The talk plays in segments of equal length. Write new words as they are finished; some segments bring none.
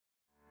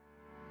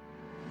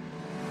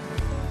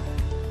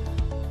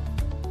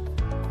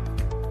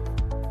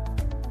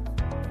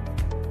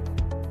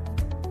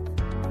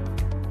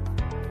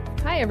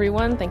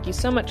everyone. Thank you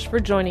so much for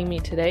joining me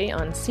today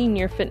on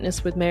Senior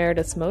Fitness with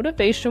Meredith's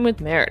Motivation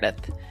with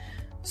Meredith.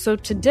 So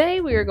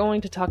today we are going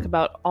to talk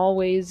about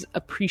always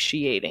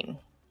appreciating.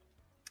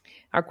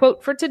 Our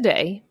quote for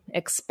today,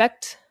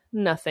 expect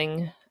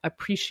nothing,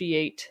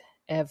 appreciate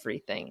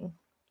everything.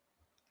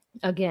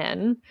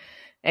 Again,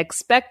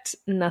 expect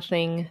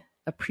nothing,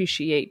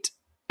 appreciate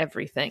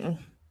everything.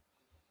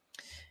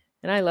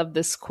 And I love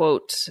this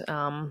quote.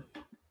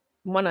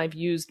 One I've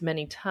used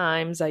many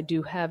times. I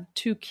do have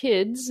 2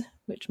 kids,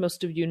 which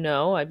most of you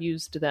know. I've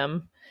used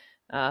them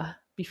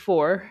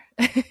before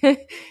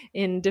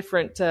in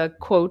different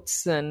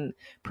quotes and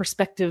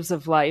perspectives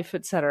of life,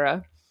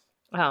 etc.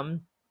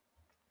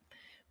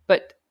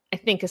 But I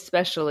think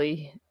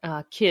especially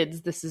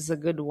kids, this is a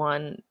good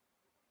one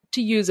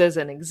to use as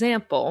an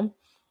example.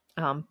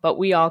 But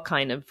we all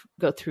kind of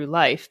go through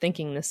life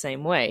thinking the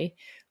same way.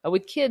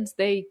 With kids,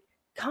 they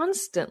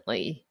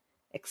constantly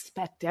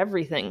expect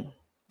everything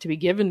to be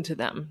given to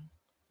them,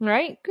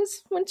 right?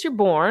 Because once you're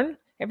born,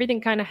 everything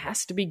kind of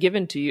has to be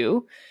given to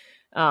you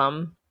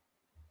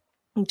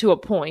to a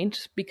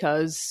point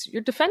because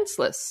you're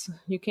defenseless.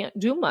 You can't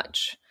do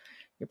much.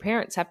 Your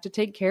parents have to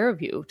take care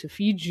of you, to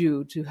feed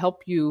you, to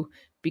help you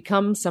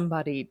become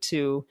somebody,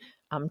 to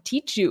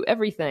teach you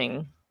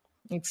everything,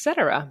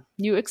 etc.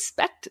 You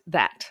expect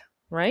that,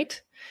 right?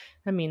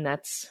 I mean,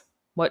 that's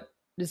what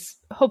is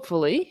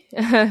hopefully,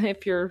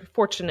 if you're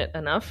fortunate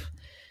enough,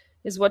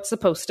 is what's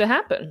supposed to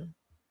happen.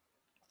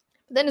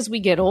 Then as we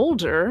get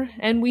older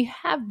and we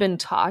have been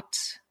taught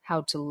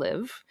how to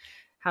live,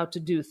 how to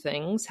do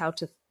things, how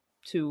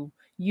to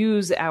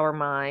use our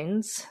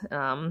minds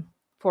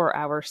for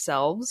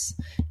ourselves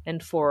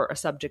and for a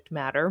subject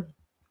matter,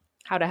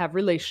 how to have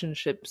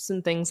relationships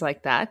and things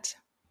like that.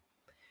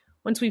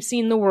 Once we've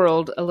seen the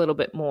world a little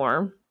bit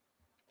more,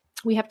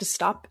 we have to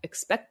stop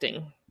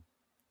expecting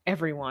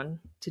everyone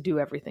to do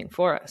everything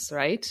for us,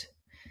 right?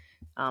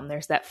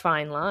 There's that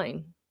fine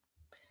line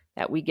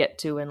that we get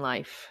to in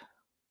life.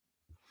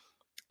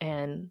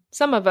 And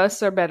some of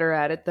us are better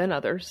at it than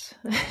others.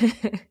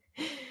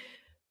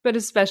 But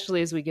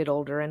especially as we get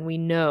older and we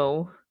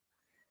know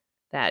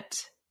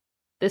that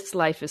this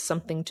life is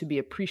something to be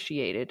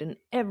appreciated and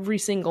every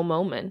single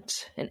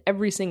moment and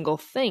every single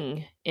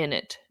thing in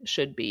it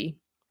should be,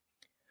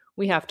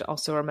 we have to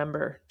also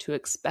remember to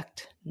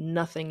expect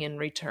nothing in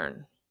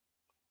return.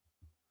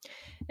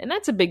 And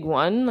that's a big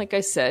one. Like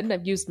I said,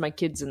 I've used my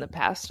kids in the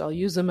past. I'll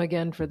use them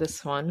again for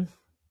this one.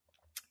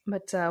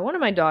 But one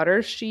of my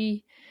daughters,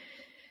 she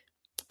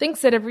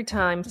thinks that every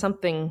time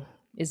something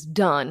is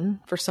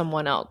done for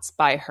someone else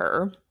by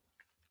her,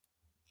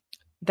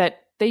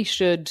 that they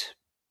should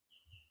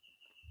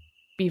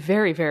be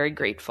very, very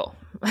grateful.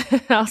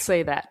 I'll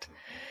say that.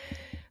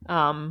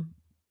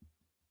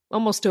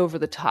 Almost over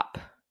the top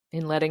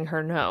in letting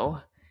her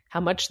know how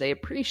much they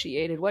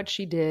appreciated what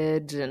she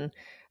did, and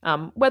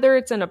whether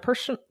it's in a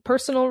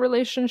personal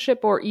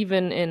relationship or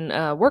even in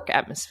a work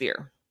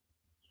atmosphere.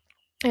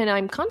 And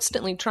I'm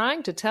constantly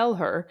trying to tell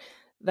her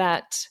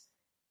that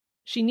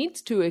she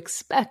needs to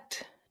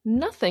expect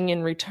nothing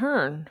in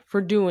return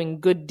for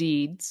doing good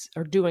deeds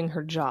or doing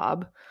her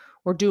job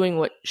or doing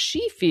what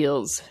she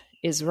feels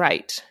is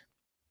right.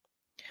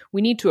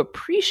 We need to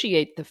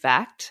appreciate the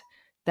fact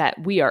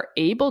that we are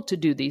able to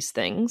do these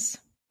things,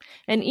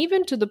 and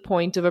even to the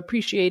point of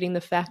appreciating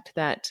the fact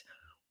that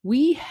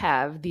we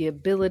have the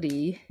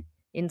ability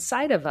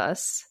inside of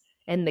us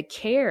and the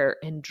care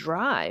and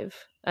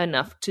drive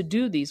enough to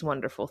do these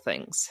wonderful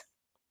things.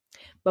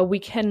 But we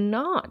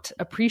cannot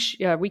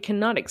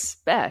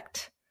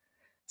expect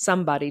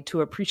somebody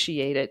to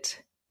appreciate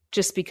it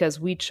just because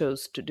we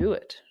chose to do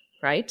it,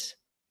 right?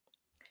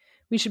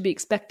 We should be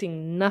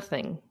expecting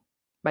nothing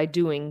by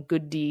doing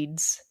good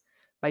deeds,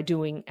 by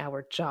doing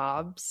our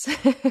jobs.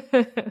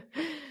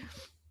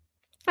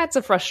 That's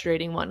a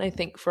frustrating one, I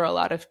think, for a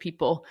lot of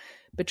people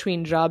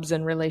between jobs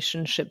and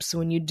relationships.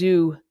 When you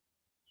do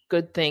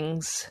good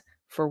things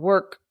for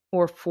work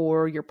or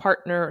for your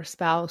partner or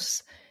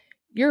spouse,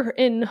 you're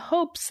in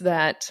hopes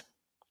that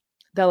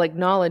they'll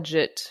acknowledge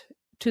it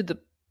to the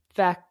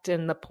fact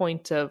and the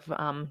point of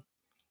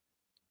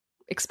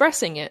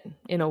expressing it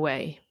in a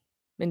way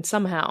and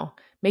somehow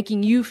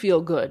making you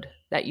feel good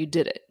that you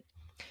did it.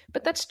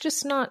 But that's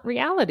just not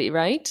reality,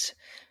 right?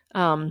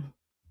 Not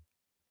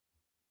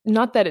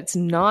that it's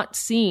not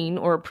seen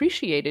or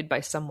appreciated by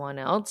someone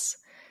else,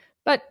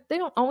 but they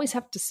don't always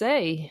have to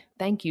say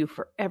thank you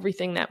for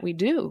everything that we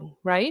do,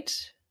 right?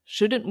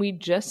 Shouldn't we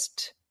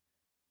just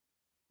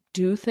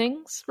do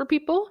things for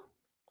people?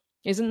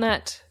 Isn't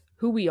that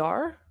who we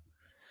are?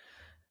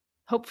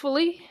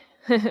 Hopefully,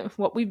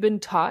 what we've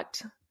been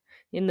taught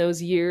in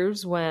those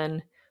years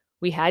when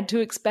we had to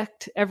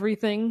expect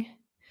everything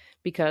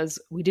because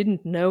we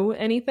didn't know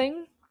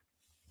anything.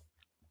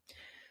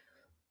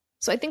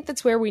 So I think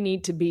that's where we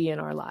need to be in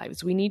our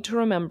lives. We need to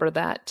remember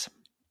that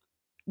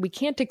we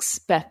can't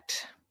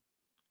expect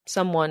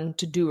someone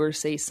to do or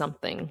say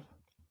something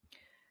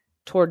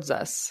towards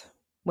us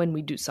when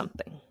we do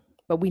something,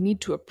 but we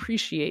need to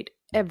appreciate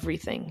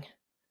everything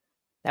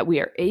that we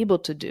are able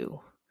to do,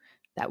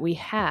 that we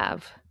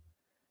have,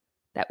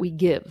 that we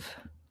give.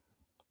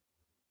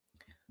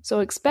 So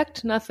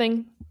expect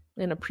nothing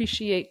and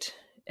appreciate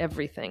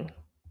everything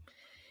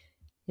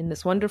in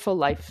this wonderful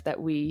life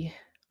that we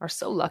are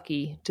so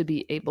lucky to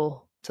be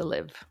able to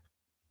live.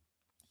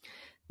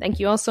 Thank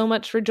you all so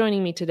much for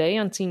joining me today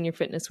on Senior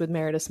Fitness with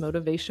Meredith's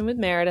Motivation with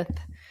Meredith.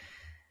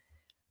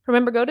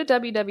 Remember, go to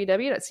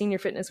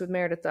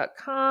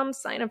www.seniorfitnesswithmeredith.com,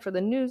 sign up for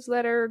the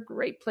newsletter.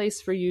 Great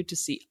place for you to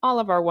see all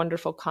of our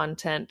wonderful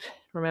content.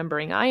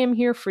 Remembering, I am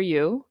here for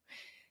you,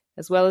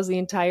 as well as the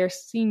entire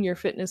Senior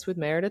Fitness with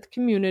Meredith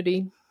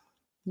community.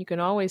 You can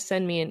always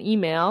send me an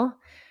email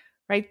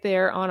right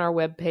there on our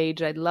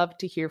webpage. I'd love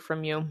to hear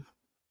from you.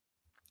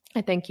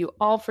 I thank you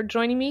all for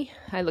joining me.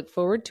 I look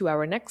forward to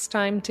our next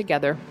time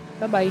together.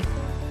 Bye-bye.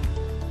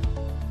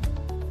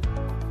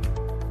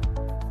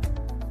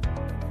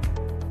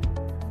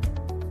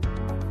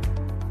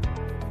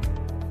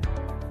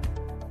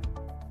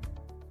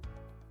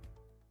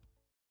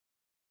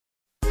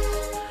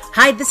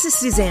 Hi, this is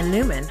Suzanne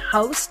Newman,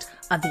 host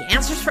of the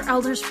Answers for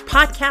Elders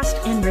podcast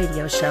and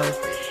radio show.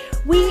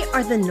 We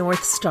are the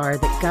North Star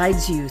that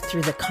guides you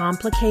through the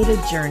complicated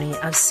journey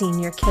of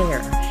senior care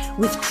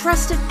with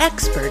trusted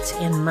experts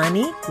in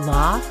money,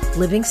 law,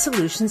 living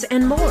solutions,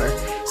 and more.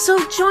 So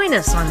join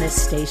us on this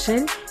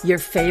station, your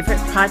favorite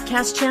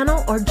podcast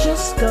channel, or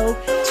just go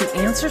to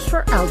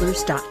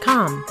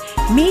AnswersForElders.com.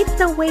 Meet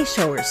the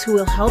Wayshowers who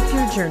will help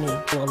your journey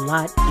go a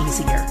lot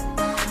easier.